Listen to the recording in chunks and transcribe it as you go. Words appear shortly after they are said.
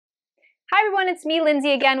Hi everyone, it's me,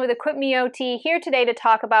 Lindsay, again with Equip Me OT, here today to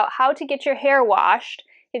talk about how to get your hair washed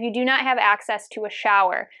if you do not have access to a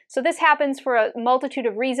shower. So this happens for a multitude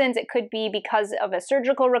of reasons. It could be because of a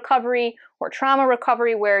surgical recovery or trauma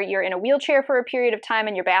recovery where you're in a wheelchair for a period of time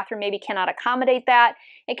and your bathroom maybe cannot accommodate that.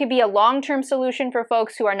 It could be a long-term solution for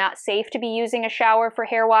folks who are not safe to be using a shower for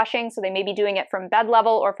hair washing, so they may be doing it from bed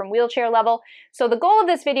level or from wheelchair level. So the goal of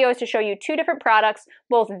this video is to show you two different products,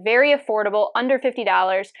 both very affordable, under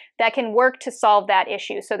 $50, that can work to solve that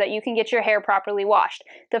issue so that you can get your hair properly washed.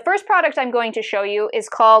 The first product I'm going to show you is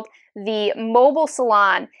called the Mobile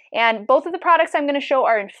Salon, and both of the products I'm going to show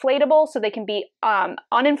are inflatable, so they can be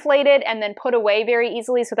uninflated and then put away very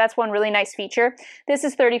easily, so that's one really nice feature. This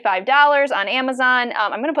is $35 on Amazon.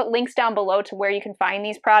 I'm going to put links down below to where you can find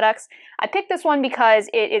these products. I picked this one because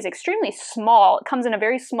it is extremely small. It comes in a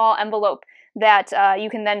very small envelope that you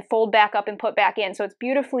can then fold back up and put back in. So it's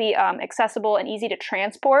beautifully accessible and easy to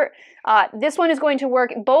transport. This one is going to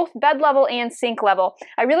work both bed level and sink level.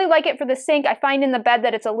 I really like it for the sink. I find in the bed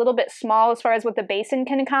that it's a little bit small as far as what the basin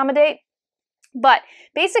can accommodate. But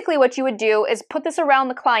basically what you would do is put this around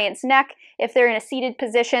the client's neck if they're in a seated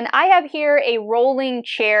position. I have here a rolling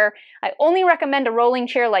chair. I only recommend a rolling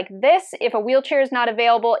chair like this if a wheelchair is not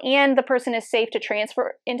available and the person is safe to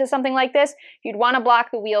transfer into something like this. You'd want to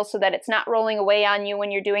block the wheels so that it's not rolling away on you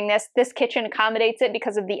when you're doing this. This kitchen accommodates it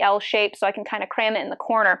because of the L shape, so I can kind of cram it in the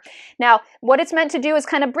corner. Now, what it's meant to do is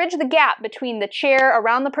kind of bridge the gap between the chair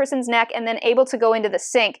around the person's neck and then able to go into the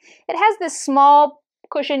sink. It has this small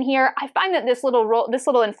cushion here. I find that this little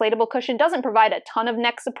inflatable cushion doesn't provide a ton of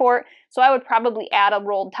neck support, so I would probably add a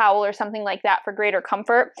rolled towel or something like that for greater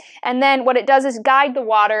comfort. And then what it does is guide the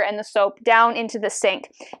water and the soap down into the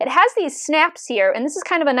sink. It has these snaps here, and this is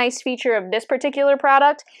kind of a nice feature of this particular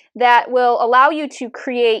product that will allow you to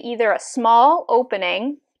create either a small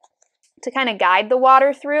opening to kind of guide the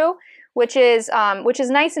water through, which is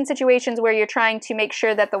nice in situations where you're trying to make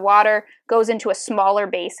sure that the water goes into a smaller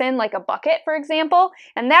basin, like a bucket, for example.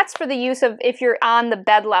 And that's for the use of if you're on the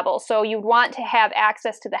bed level. So you'd want to have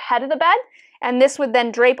access to the head of the bed, and this would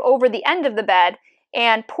then drape over the end of the bed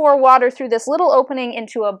and pour water through this little opening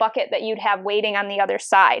into a bucket that you'd have waiting on the other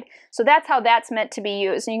side. So that's how that's meant to be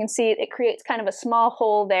used. And you can see it creates kind of a small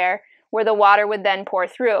hole there where the water would then pour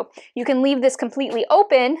through. You can leave this completely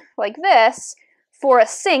open like this for a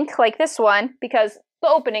sink like this one because the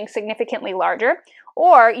opening's significantly larger,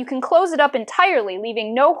 or you can close it up entirely,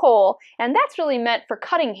 leaving no hole, and that's really meant for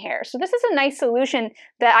cutting hair. So this is a nice solution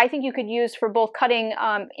that I think you could use for both cutting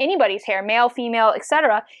anybody's hair, male, female,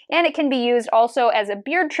 etc., and it can be used also as a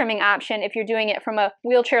beard trimming option if you're doing it from a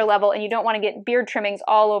wheelchair level and you don't want to get beard trimmings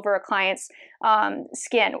all over a client's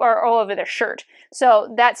skin or all over their shirt.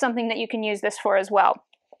 So that's something that you can use this for as well.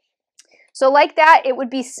 So like that, it would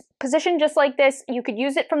be positioned just like this. You could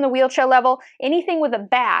use it from the wheelchair level. Anything with a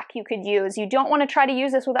back you could use. You don't want to try to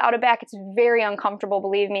use this without a back. It's very uncomfortable,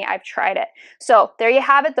 believe me, I've tried it. So there you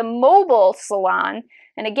have it, the Mobile Salon.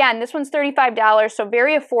 And again, this one's $35, so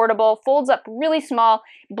very affordable, folds up really small,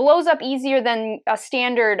 blows up easier than a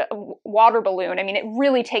standard water balloon. I mean, it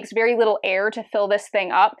really takes very little air to fill this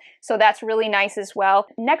thing up, so that's really nice as well.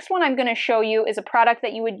 Next one I'm going to show you is a product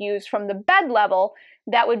that you would use from the bed level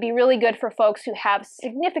that would be really good for folks who have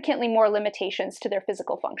significantly more limitations to their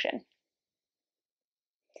physical function.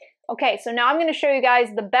 Okay, so now I'm going to show you guys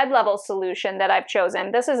the bed level solution that I've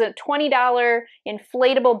chosen. This is a $20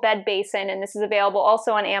 inflatable bed basin, and this is available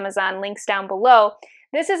also on Amazon, links down below.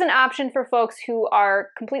 This is an option for folks who are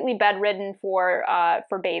completely bedridden for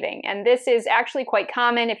bathing, and this is actually quite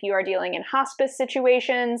common if you are dealing in hospice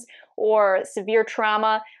situations or severe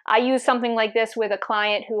trauma. I used something like this with a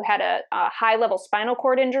client who had a high-level spinal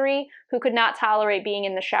cord injury who could not tolerate being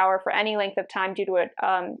in the shower for any length of time due to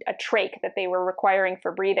a trach that they were requiring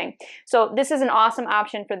for breathing. So this is an awesome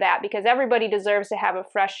option for that because everybody deserves to have a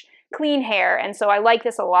fresh, clean hair, and so I like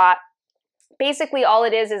this a lot. Basically, all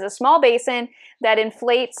it is a small basin that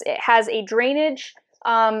inflates. It has a drainage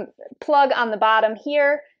plug on the bottom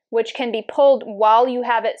here, which can be pulled while you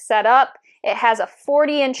have it set up. It has a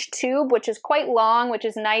 40-inch tube, which is quite long, which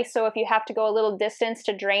is nice, so if you have to go a little distance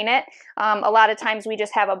to drain it, a lot of times we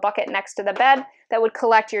just have a bucket next to the bed that would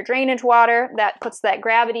collect your drainage water. That puts that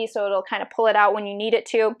gravity, so it'll kind of pull it out when you need it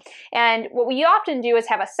to. And what we often do is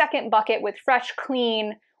have a second bucket with fresh,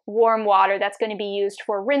 clean warm water that's going to be used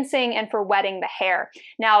for rinsing and for wetting the hair.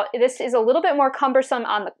 Now, this is a little bit more cumbersome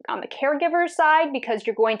on the caregiver's side because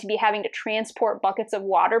you're going to be having to transport buckets of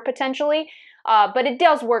water potentially. But it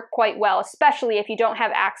does work quite well, especially if you don't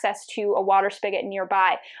have access to a water spigot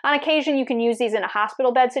nearby. On occasion, you can use these in a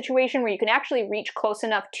hospital bed situation where you can actually reach close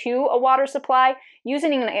enough to a water supply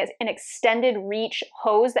using an extended reach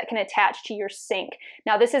hose that can attach to your sink.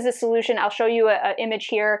 Now, this is a solution. I'll show you an image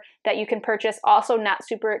here that you can purchase. Also not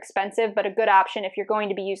super expensive, but a good option if you're going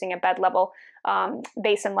to be using a bed level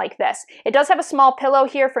basin like this. It does have a small pillow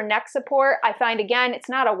here for neck support. I find, again, it's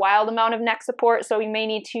not a wild amount of neck support, so you may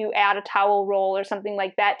need to add a towel roll or something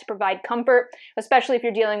like that to provide comfort, especially if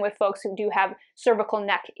you're dealing with folks who do have cervical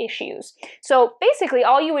neck issues. So basically,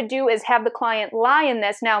 all you would do is have the client lie in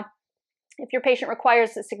this. Now, if your patient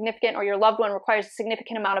requires a significant, or your loved one requires a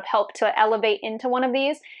significant amount of help to elevate into one of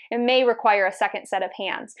these, it may require a second set of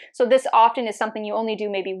hands. So this often is something you only do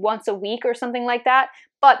maybe once a week or something like that,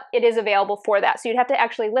 but it is available for that. So you'd have to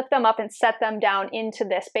actually lift them up and set them down into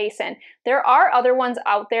this basin. There are other ones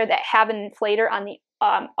out there that have an inflator on the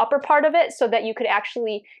upper part of it so that you could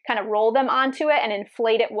actually kind of roll them onto it and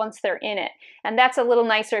inflate it once they're in it. And that's a little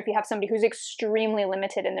nicer if you have somebody who's extremely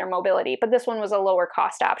limited in their mobility. But this one was a lower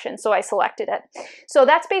cost option, so I selected it. So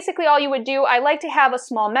that's basically all you would do. I like to have a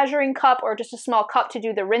small measuring cup or just a small cup to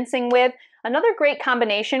do the rinsing with. Another great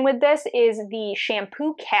combination with this is the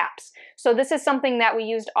shampoo caps. So this is something that we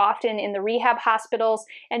used often in the rehab hospitals,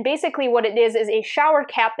 and basically what it is a shower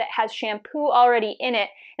cap that has shampoo already in it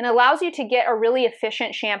and allows you to get a really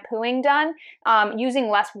efficient shampooing done using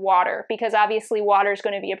less water, because obviously water is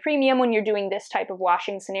going to be a premium when you're doing this type of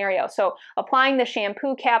washing scenario. So applying the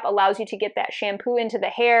shampoo cap allows you to get that shampoo into the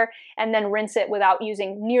hair and then rinse it without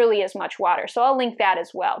using nearly as much water. So I'll link that as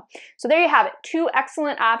well. So there you have it, two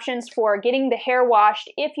excellent options for getting the hair washed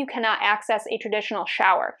if you cannot access a traditional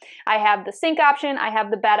shower. I have the sink option, I have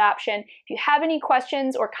the bed option. If you have any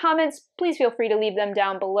questions or comments, please feel free to leave them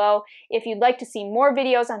down below. If you'd like to see more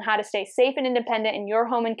videos on how to stay safe and independent in your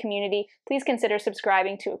home and community, please consider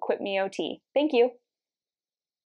subscribing to Equip Me OT. Thank you.